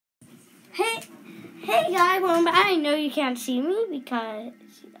Hey guys, well, I know you can't see me because...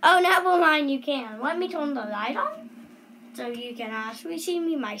 Oh, never mind, you can. Let me turn the light on so you can actually see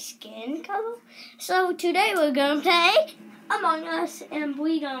me, my skin color. So today we're going to play Among Us and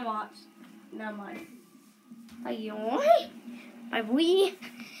we're going to watch my Wii.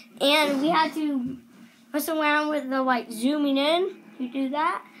 And we had to mess around with the zooming in to do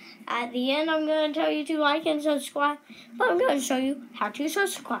that. At the end, I'm going to tell you to like and subscribe, but I'm going to show you how to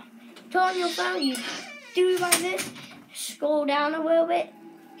subscribe. Turn on your phone, you do like this, scroll down a little bit,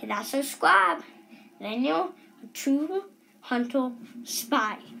 hit that subscribe. Then you're a true hunter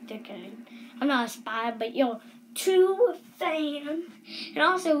spy. I'm not a spy, but you're a true fan. And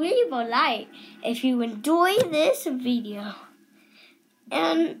also leave a like if you enjoy this video.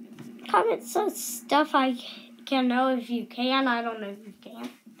 And comment some stuff I can know if you can. I don't know if you can.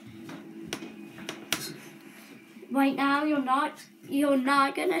 Right now, you're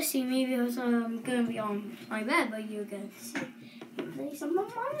not gonna see me because I'm gonna be on my bed, but you're gonna see me play some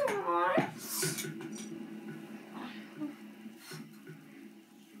of my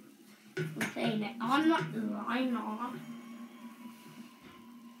I'm playing it on my line off.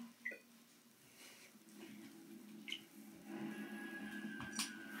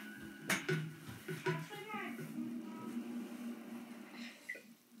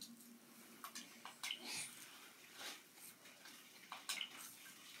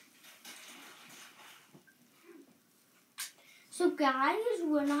 So guys,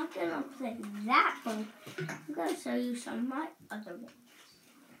 we're not gonna play that one. I'm gonna show you some of my other ones.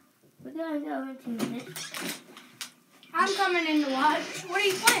 We're gonna go into this. I'm coming in to watch. What are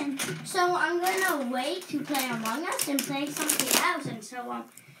you playing? So I'm gonna wait to play Among Us and play something else and show them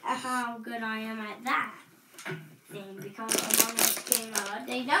how good I am at that thing. Because Among Us came out.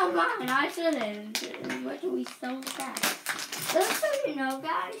 They don't mind. I shouldn't. What do we so sad? Just so you know,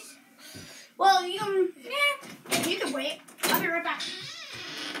 guys. Well, you can wait. I'll be right back.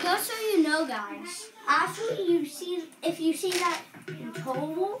 Just so you know, guys, actually, if you see that in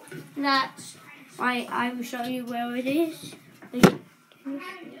total, that's why I will show you where it is.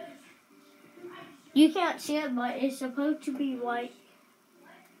 You can't see it, but it's supposed to be white.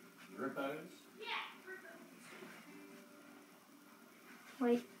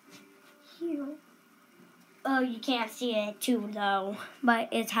 Wait, here. Oh, you can't see it too low, but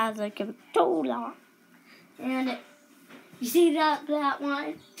it has a controller. And you see that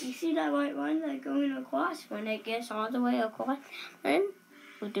one? You see that white one that's going across? When it gets all the way across, then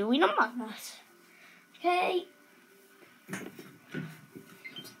we're doing Among Us. Okay.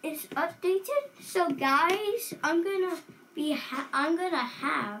 It's updated. So guys, I'm gonna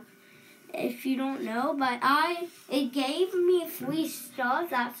have, if you don't know, but it gave me 3 stars.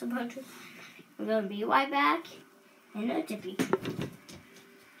 That's supposed to. I'm gonna be right back in a jiffy.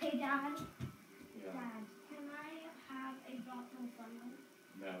 Hey, Dad.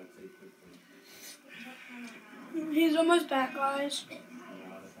 He's almost back, guys.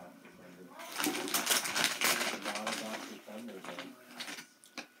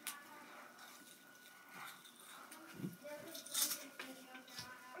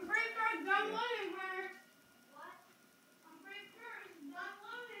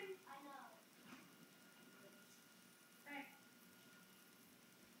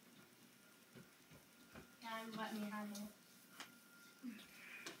 Let me have it.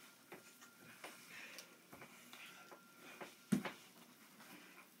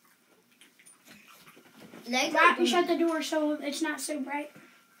 You shut the door so it's not so bright.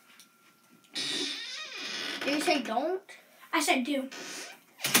 Did you say don't? I said do.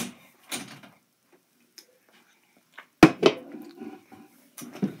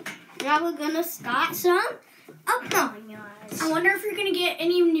 Now we're gonna start some Among Us. I wonder if you're gonna get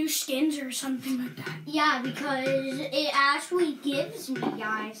any new skins or something like that. Yeah, because it actually gives me,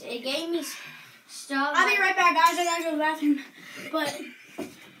 guys. It gave me stuff. I'll be right back, guys. I gotta go to the bathroom. But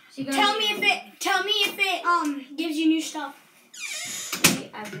tell me if it gives you new stuff.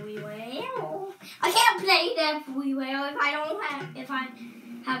 Everywhere. I can't play it everywhere if I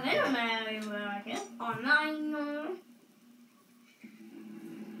have internet everywhere. I can online.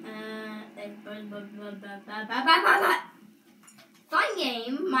 Fun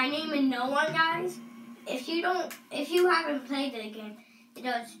game. My name is No One, guys. If you haven't played the game, it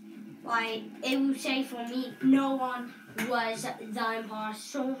does. It would say for me, no one was the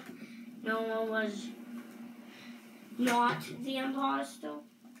imposter. No one was not the imposter.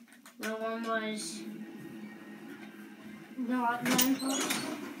 No one was not the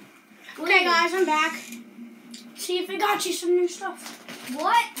imposter. Okay, guys, I'm back. See if it got you some new stuff.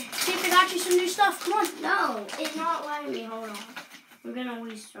 What? See if it got you some new stuff. Come on. No, it's not letting me. Hold on. We're gonna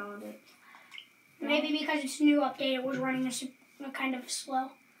restart it. Maybe because it's a new update, it was running a kind of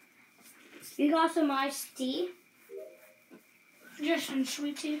slow. You got some iced tea? Just some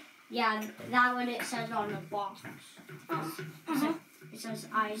sweet tea. Yeah, that's what it says on the box. Uh-huh. It says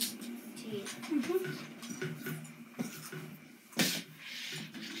iced tea.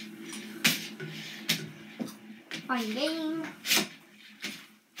 Fine game.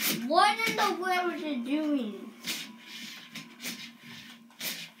 What in the world is it doing?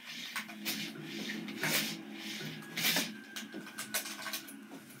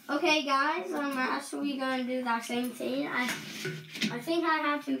 Okay, guys, I'm actually gonna do that same thing. I think I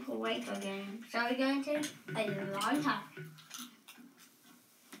have to wait again. So we're going to take a long time.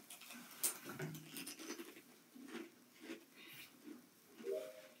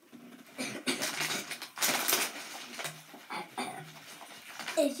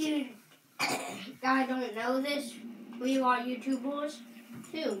 If you guys don't know this, we are YouTubers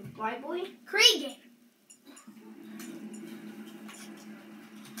too, right, boy? Create game.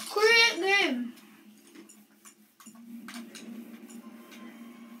 Create game.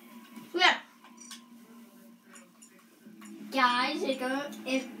 Yeah. Guys, guys,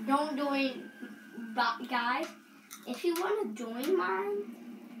 if you want to join mine,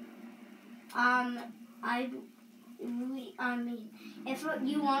 if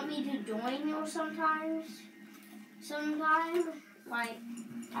you want me to join you sometimes, like,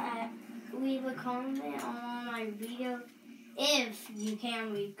 leave a comment on my video, if you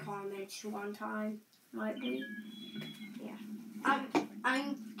can leave comments one time, might be, yeah.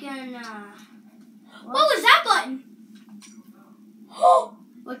 I'm gonna. What was that button?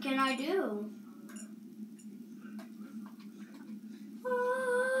 What can I do?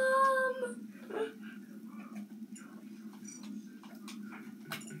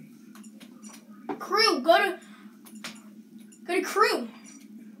 Crew, go to crew.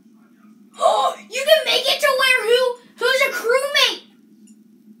 Oh, you can make it to where who's a crewmate.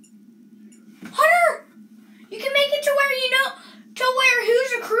 Hunter, you can make it to where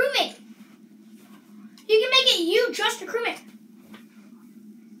who's a crewmate. You can make it you just a crewmate.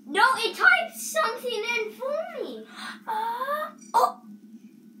 No, it types something in for me.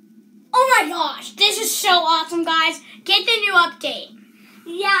 Oh my gosh, this is so awesome, guys. Get the new update.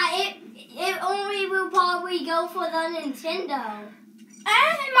 Yeah, it only will probably go for the Nintendo. It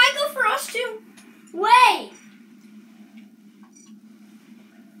might go for us too. Wait!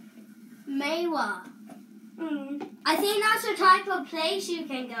 Maywa. I think that's the type of place you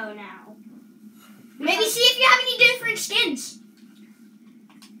can go now. Maybe see if you have any different skins.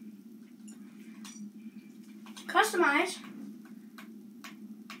 Customize.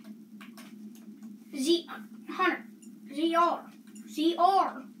 Hunter.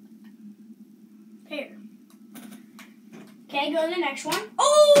 ZR. Here. Okay, go to the next one.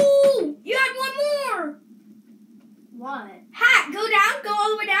 Oh! You had one more! What? Hat, go down, go all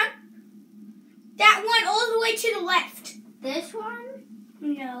the way down. That one all the way to the left. This one?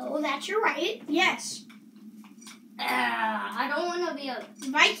 No, that's your right. Yes. I don't want to be a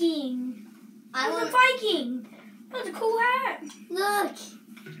Viking. I I'm a want Viking. That's a cool hat. Look.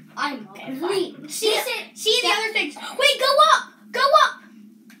 I'm Okay, fine. See the other things. Wait, go up. Go up.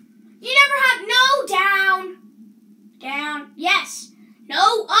 You never have down. Down. Yes.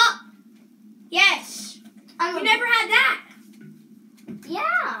 No, up. Yes. You never had that.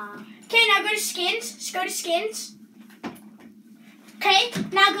 Yeah. Okay, now go to skins. Just go to skins. Okay,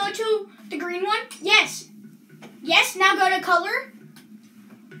 now go to the green one. Yes. Yes, now go to color.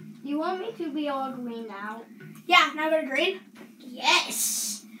 You want me to be all green now? Yeah, now go to green.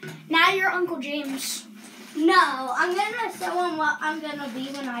 Yes. Now you're Uncle James. No, I'm gonna show him what I'm gonna be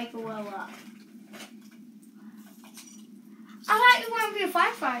when I grow up. I thought you wanted to be a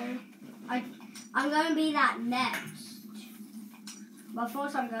firefighter. I'm gonna be that next. But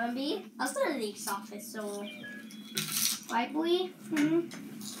first I'm gonna be a police officer. Right, boy? Mm-hmm.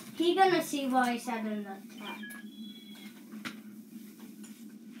 He's gonna see what I said in the chat.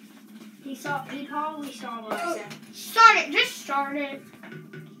 He probably saw what I said. Start it. Just start it.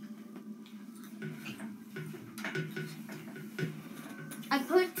 I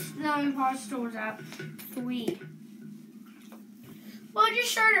put the imposters at 3. Well,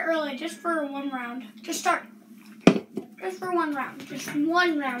 just start it early, just for one round. Just start. Just for one round. Just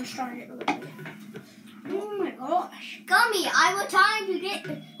one round, start it early. Oh my gosh. Gummy, I was trying to get...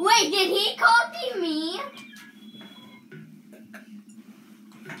 Wait, did he copy me?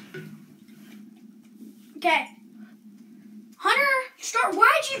 Okay. Hunter, start.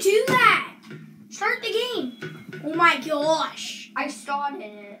 Why'd you do that? Start the game. Oh my gosh. I started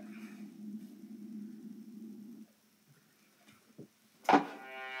it.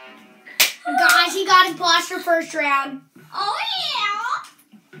 Guys, got imposter first round. Oh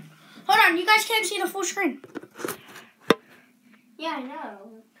yeah. Hold on, you guys can't see the full screen. Yeah, I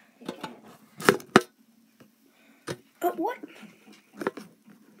know. What?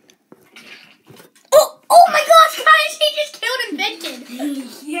 Oh my gosh, guys, he just killed Invented.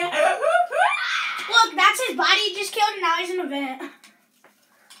 Yeah. Look, that's his body he just killed, and now he's in a vent.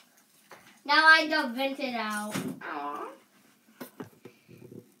 Now I got vented out. Aww.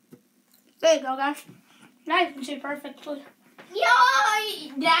 There you go, guys. Now you can see perfectly. Yeah,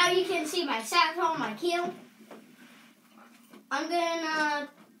 now you can see my stats on my kill. I'm gonna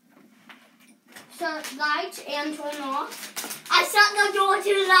shut lights and turn off. I shut the door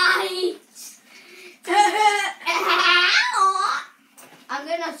to lights. I'm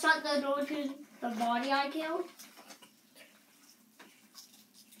gonna shut the door to the body I killed.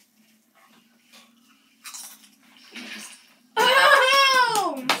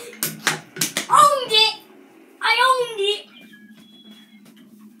 Oh! Owned it! I owned it!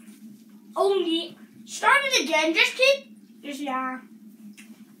 Owned it. Start it again. Yeah.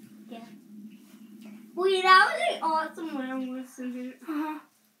 Wait, that was an awesome round with Susan.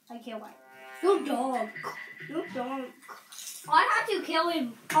 I can't wait. Good dog. Good dog. I have to kill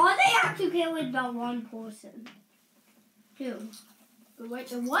him. All they have to kill is the one person. Who? Wait,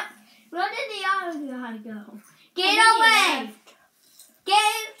 the what? Where did the other guy go? Get away!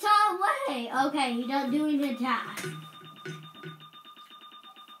 Get away! Okay, he's not doing the task.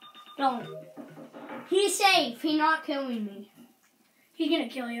 Don't. He's safe. He's not killing me. He's gonna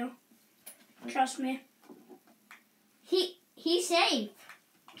kill you. Trust me. He's safe.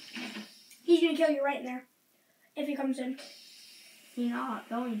 He's gonna kill you right in there. If he comes in. He's not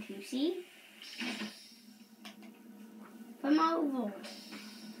going to, see? Come over.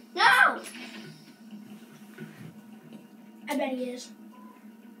 No! I bet he is.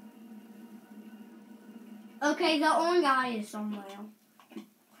 Okay, the orange guy is somewhere.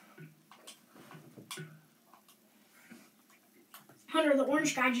 Hunter, the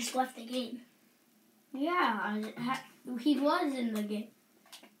orange guy just left the game. Yeah, he was in the game.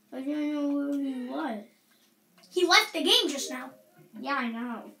 I didn't know where he was. He left the game just now. Yeah, I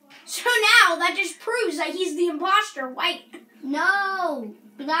know. So now that just proves that he's the imposter, White. No,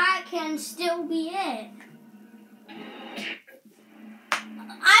 that can still be it.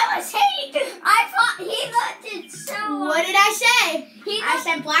 I was hating. I thought he looked it so. What did I say? I I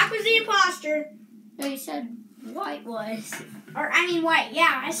said black was the imposter. No, you said white was. White.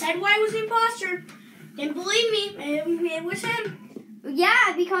 Yeah, I said white was the imposter. Didn't believe me. It was him.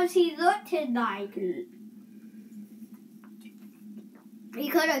 Yeah, because he looked like it. He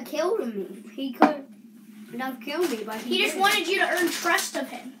could have killed me. He could have killed me, but He just wanted you to earn trust of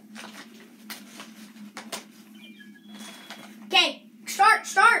him. Okay, start.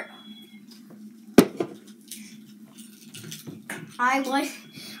 I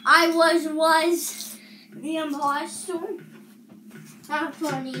was the imposter. Not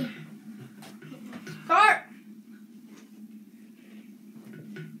funny. Start.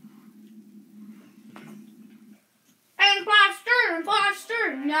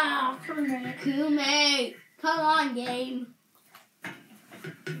 Imposter. No, Kume, come on, game.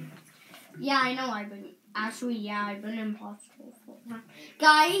 Yeah, I know I've been imposter for time.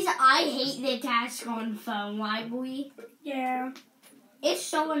 Guys, I hate the task on phone. Why, boy? Yeah. It's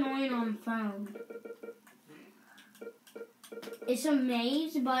so annoying on phone. It's a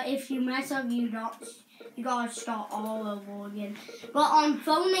maze, but if you mess up, you gotta start all over again. But on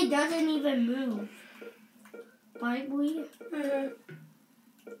phone, it doesn't even move. Right, boy?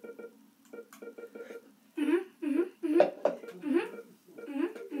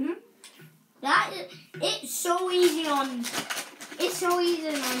 It's so easy on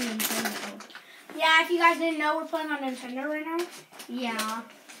Nintendo. Yeah, if you guys didn't know, we're playing on Nintendo right now. Yeah.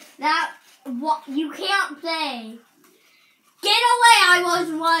 You can't play. Get away, I was.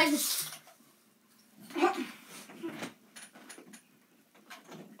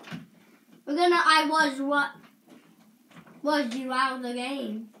 Was you out of the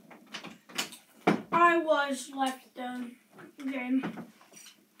game? I was left the game.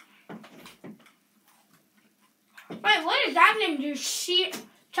 Wait, what does that mean? Do she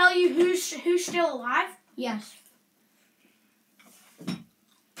tell you who's still alive? Yes.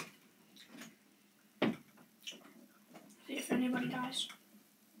 See if anybody dies.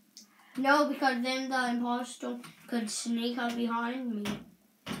 No, because then the imposter could sneak up behind me.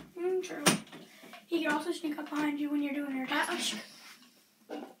 True. He can also sneak up behind you when you're doing your task.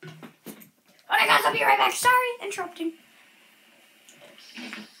 Alright guys, I'll be right back. Sorry, interrupting.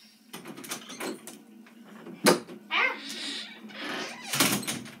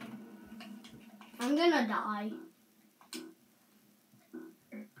 I'm gonna die.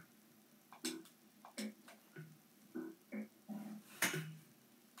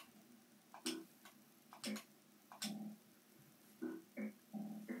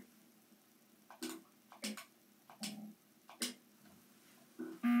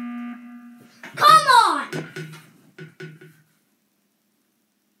 Come on!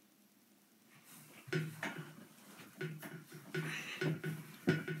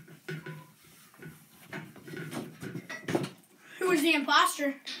 Who was the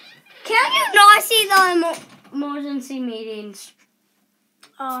imposter? Can you not see the emergency meetings?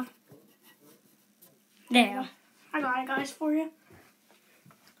 There. I got it, guys, for you.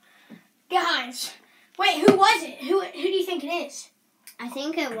 Guys, wait, who was it? Who do you think it is? I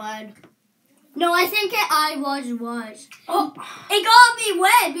think it would. No, I think I was. Oh, It got me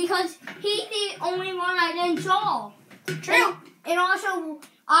wet because he's the only one I didn't saw. true. And also,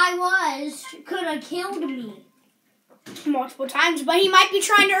 could have killed me. Multiple times, but he might be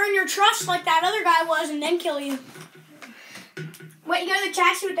trying to earn your trust like that other guy was and then kill you. Wait, you go to the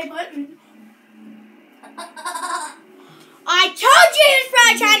chat, see what they put in. I told you he was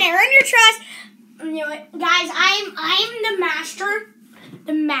probably trying to earn your trust. Knew it. Guys, I'm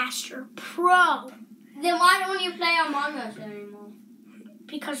the master pro. Then why don't you play Among Us anymore?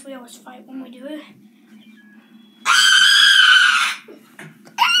 Because we always fight when we do it.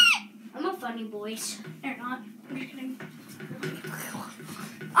 I'm a funny voice. They're not. I'm just kidding.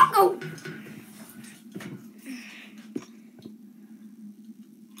 Oh!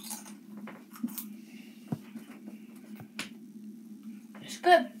 It's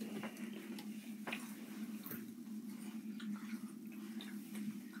good.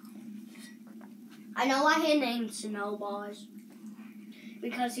 I know why he named Snowballs.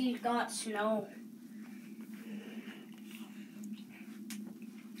 Because he's got snow.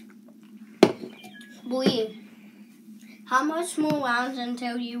 Boy, how much more rounds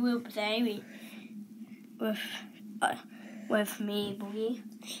until you will play with me, boy?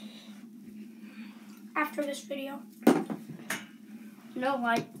 After this video. No,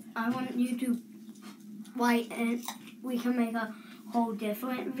 I want you to and we can make a whole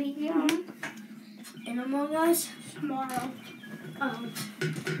different video in Among Us Tomorrow.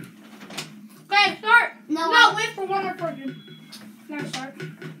 Okay, start. No, wait for one more person. Now start.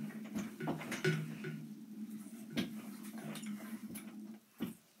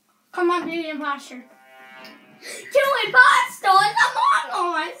 Come on, be the imposter. Two imposters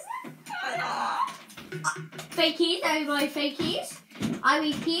Among Us! Fake keys, everybody, fake keys. I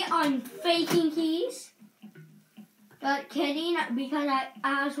repeat, I'm faking keys. But kidding, because I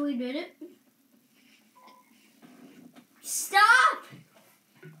actually did it. Stop!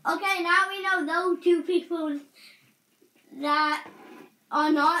 Okay, now we know those two people that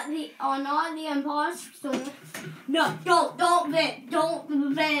are not the imposters. No, don't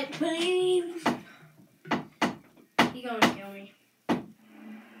vent, please. You're gonna kill me.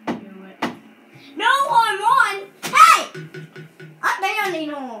 Do it. No, I'm on. Hey, I'm banning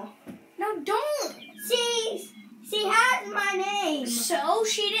her. No, don't. She has my name. So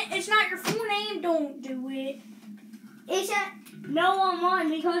she didn't. It's not your full name. Don't do it. It said no, I'm on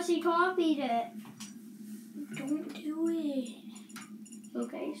because she copied it. Don't do it.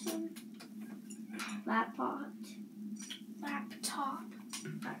 Location. Laptop.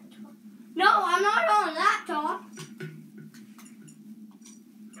 No, I'm not on laptop.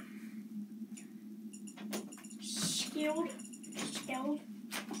 Skilled.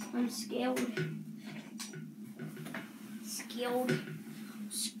 I'm skilled.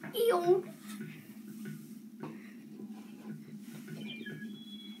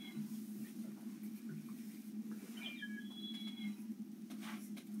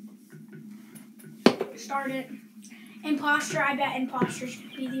 Start it. Imposter. I bet imposter's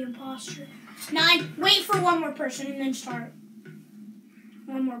gonna be the imposter. 9. Wait for one more person and then start.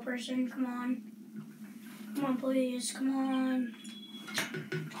 One more person. Come on. Come on, please. Come on.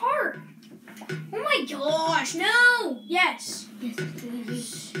 Heart. Oh my gosh. No. Yes. Yes,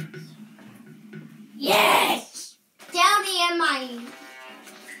 please. Yes. Dowdy's in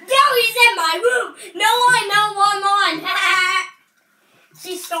my room. No, I know I'm on.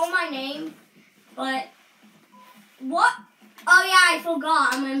 She stole my name, but what? Oh yeah, I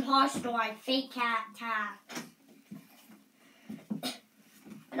forgot. I'm an imposter. I fake cat tap.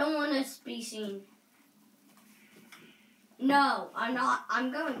 I don't want to be seen. No, I'm not.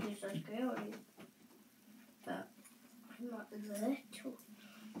 I'm going to security. But I'm not little.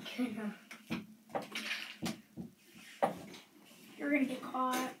 You're gonna get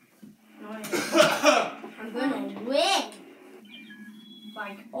caught. No, I'm gonna win.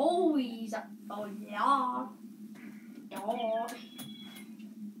 Like always. Oh yeah. Yeah.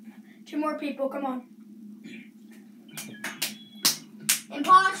 2 more people, come on.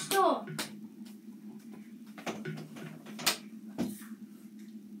 Imposter.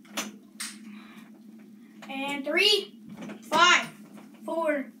 And 3, 5,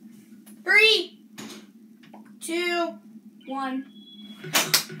 4, 3, 2, 1.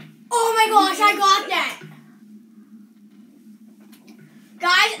 Oh my gosh, I got that.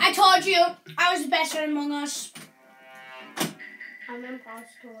 Guys, I told you I was the best at Among Us. I'm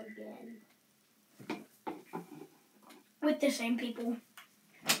imposter again. With the same people.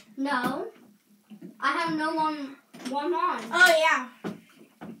 No. I have no one on. Oh yeah.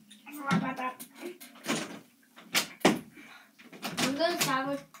 I forgot about that. I'm gonna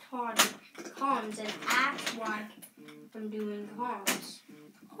sabotage comms and act like I'm doing comms.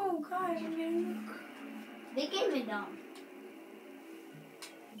 Oh guys, I'm getting... They gave me dumb.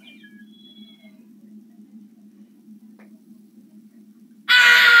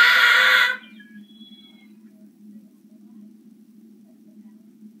 Ah!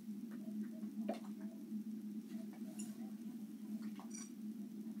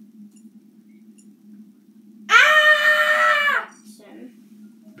 Ah! Jackson.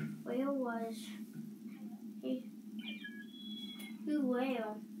 Where was he? Who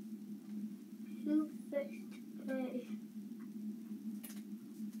where? Who fixed A?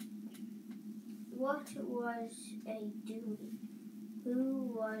 What was A doing?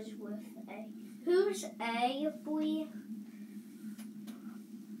 Who was with A? Who's A, boy?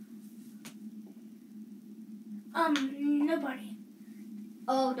 Nobody.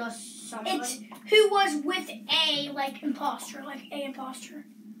 Oh, does somebody? It's who was with A, like imposter, like A imposter.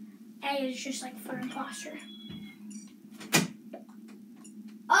 A is just like for imposter.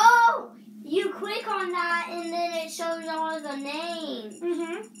 Oh! You click on that and then it shows all the names.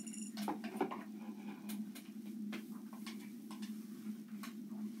 Mm-hmm.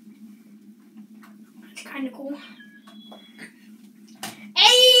 It's kind of cool.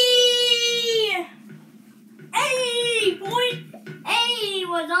 Hey! Hey, boy! A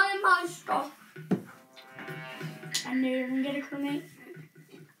was on imposter. I knew you were going to get a crewmate.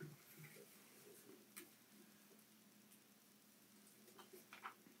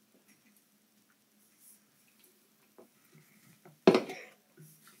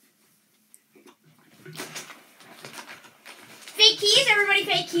 Fake keys, everybody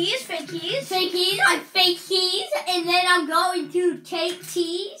fake keys, fake keys. Fake keys, I fake keys, and then I'm going to take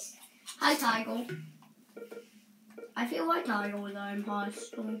keys. Hi, Tiger. I feel like Tiger was the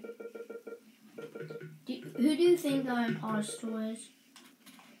imposter. Who do you think the imposter is?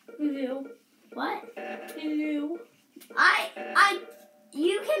 You. What? You.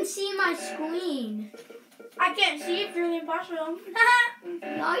 You can see my screen. I can't see if you're the imposter. No,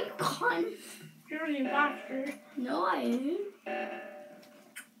 you can't. You're the imposter. No, I ain't.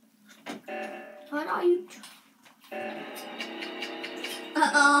 What are you?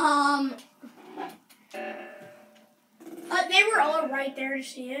 They were all right there to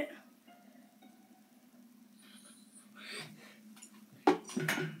see it.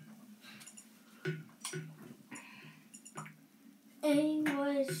 A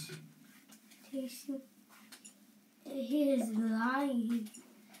was tasting his life.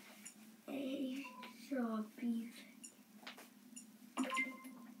 A saw beef.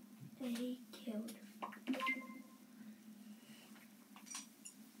 A killed.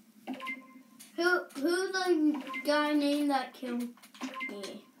 Who the guy named that killed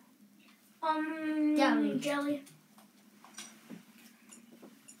me? Jelly. Jelly.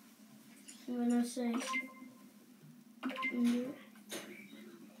 I'm gonna say.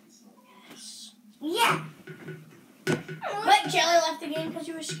 Yeah. But Jelly left the game because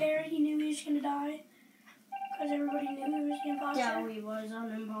he was scared. He knew he was gonna die. Because everybody knew he was the imposter. Jelly was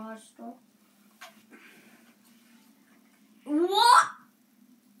an imposter. What?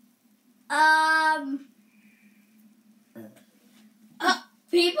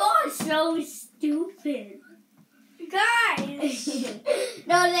 People are so stupid. Guys!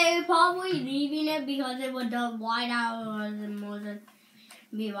 No, they were probably leaving it because it would the white hours and more than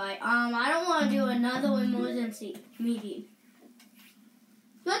be like, I don't want to do another emergency meeting.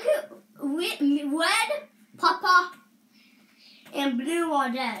 Look at red, Papa, and blue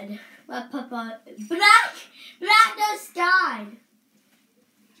are dead. Red, Papa, black just died.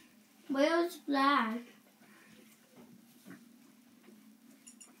 Where's black?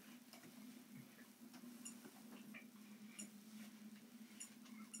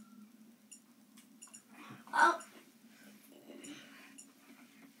 Oh.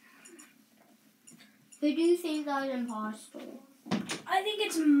 Who do you think is imposter? I I think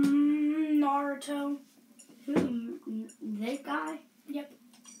it's Naruto. This guy? Yep.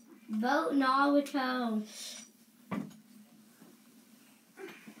 Vote Naruto.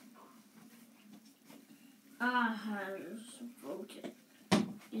 I have voted.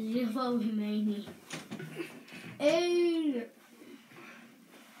 You vote Hermione. Hey.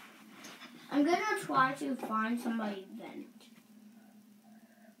 I'm gonna try to find somebody then.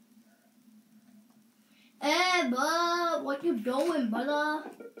 Hey, bud, what you doing, brother?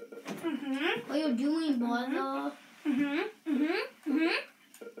 What you doing, brother?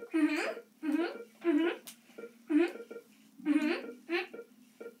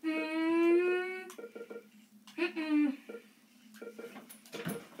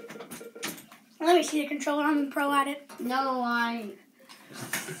 Let me see the controller. I'm a pro at it. No, I.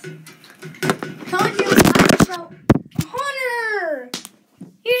 Told you, I'm a pro. Hunter!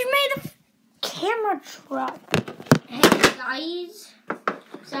 You just made the camera drop. Hey, guys.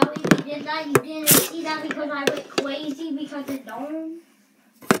 So if you did that, you didn't see that because I went crazy because it's on.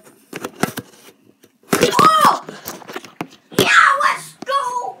 Oh! Yeah, let's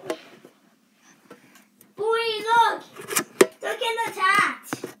go! Boy, look! Look in the chat!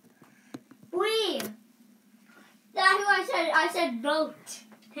 Boy! That's who I said. I said vote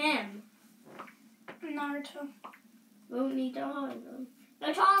him. Naruto. Vote Naruto.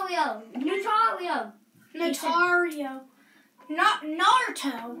 Natario! Natario. Not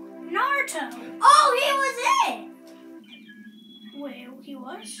Naruto. Naruto. Oh, he was it! Wait, he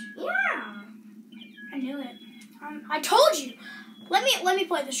was? Yeah. I knew it. I told you. Let me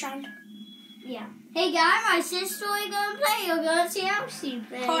play this round. Yeah. Hey guys, my sister is gonna play. You're gonna see how she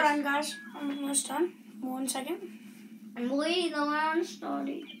plays. Hold on, guys. I'm almost done. 1 second. I'm waiting the round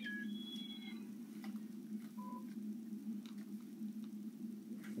started.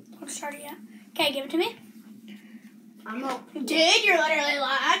 Don't start it yet. Okay, give it to me. I'm not. Dude, you're literally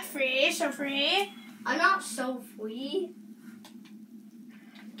like free, so free. I'm not so free.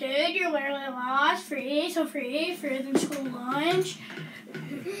 Dude, you're literally lost, free, so free, freer than school lunch.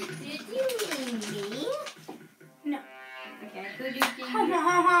 Did you mean me? No. Okay, who did you Come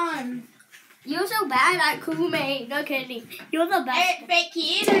on. You're so bad at crewmate. No kidding. You're the best. Hey, fake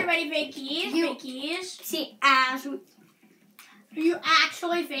keys, everybody, fake keys, fake keys. See, ass. Are you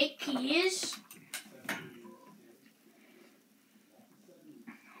actually fake keys?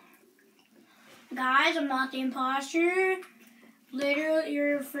 Guys, I'm not the imposter. Literally,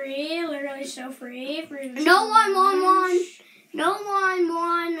 you're free. Literally so free. No 1-1-1. No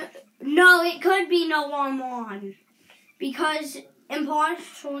 1-1. No, it could be no 1-1. Because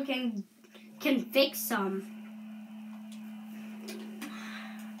imposter can fix them.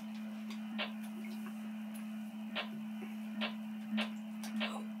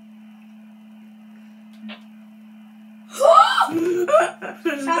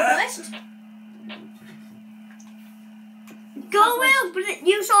 Southwest? Go Will,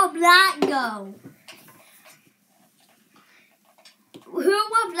 you saw Black go. Who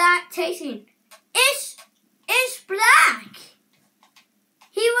was Black tasting? It's Black.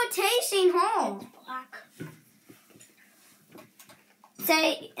 He was tasting home. Black.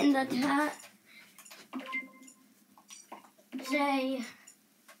 Say in the chat. Say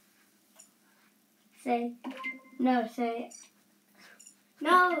no.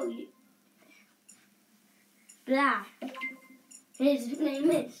 Black. His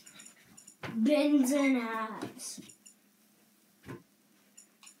name is Benson Hats.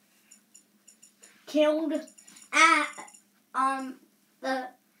 Killed at the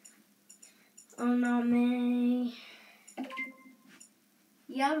me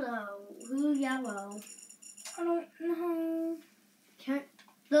yellow. Who yellow? I don't know. Can't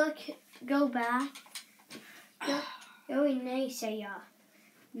look. Go back. Go in Naysayer.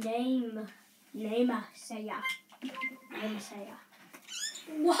 Name Sayer. Name Sayer.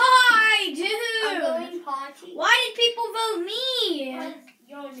 Why, dude? I'm going party. Why did people vote me? Because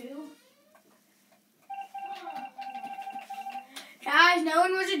you're new. Guys, no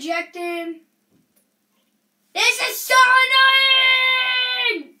one was ejected. This is so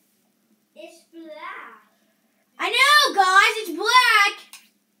annoying! It's Black. I know, guys, it's Black.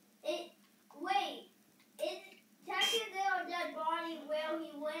 Wait. It's technically a dead body where he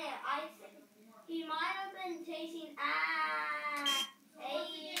went. I think he might have been tasting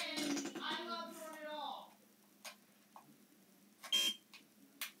I'm not for it all.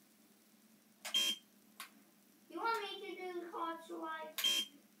 You want me to do card swipe?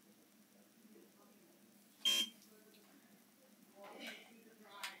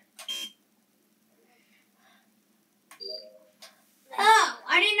 Oh,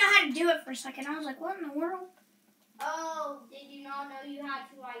 I didn't know how to do it for a second. I was like, what in the world? Oh, did you not? y'all know you had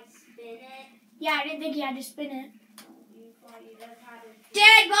to like spin it? Yeah, I didn't think you had to spin it. You thought you just had to.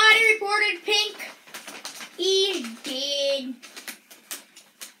 Dead body reported. Pink is dead.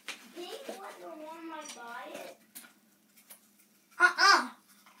 Pink was the one like by it.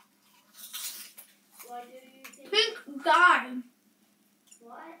 What do you think? Pink died.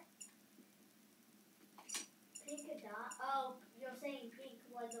 What? Pink a dot? Oh, you're saying pink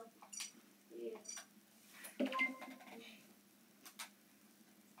was a. Yeah.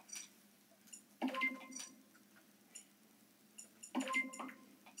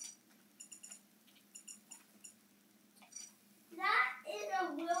 That is a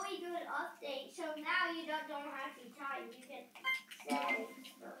really good update. So now you don't have to type. You can say.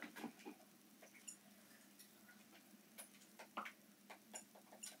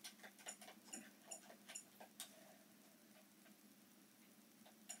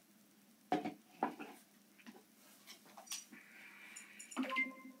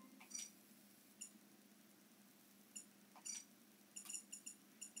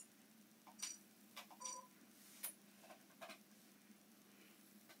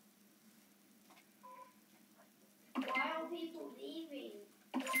 Why are people leaving?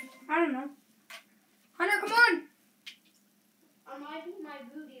 I don't know. Hunter, come on. I might be my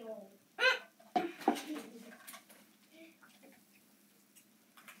booty hole.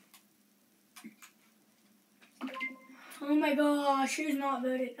 Oh my gosh, who's not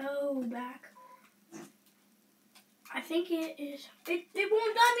voted? Oh, back. I think it is. It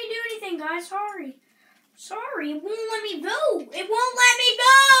won't let me do anything, guys. Sorry. Sorry, it won't let me vote. It won't let me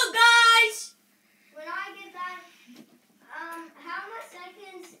vote, guys. When I get back, how much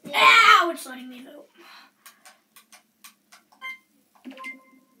seconds? Ow, it's letting me vote.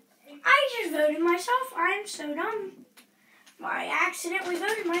 I just voted myself. I'm so dumb. I accidentally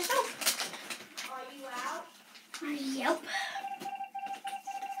voted myself. Are you out? Yep.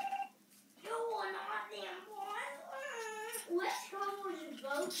 You are not the important. Which colors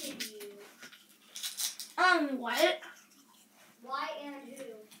voted you? What? White and who?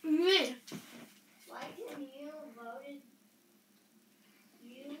 Me. White and you voted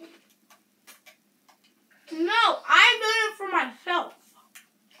you? No, I voted for myself.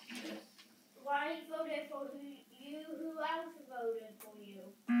 White voted for you. Who else voted for you?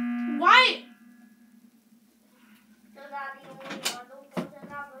 Why? So that the only other person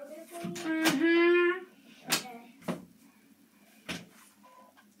that voted for you? Mm-hmm. Okay.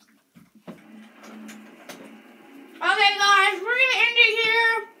 Okay, guys, we're going to end it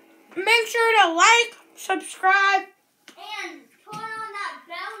here. Make sure to like, subscribe, And turn on that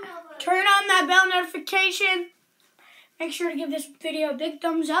bell notification. turn on that bell notification. Make sure to give this video a big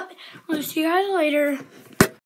thumbs up. We'll see you guys later.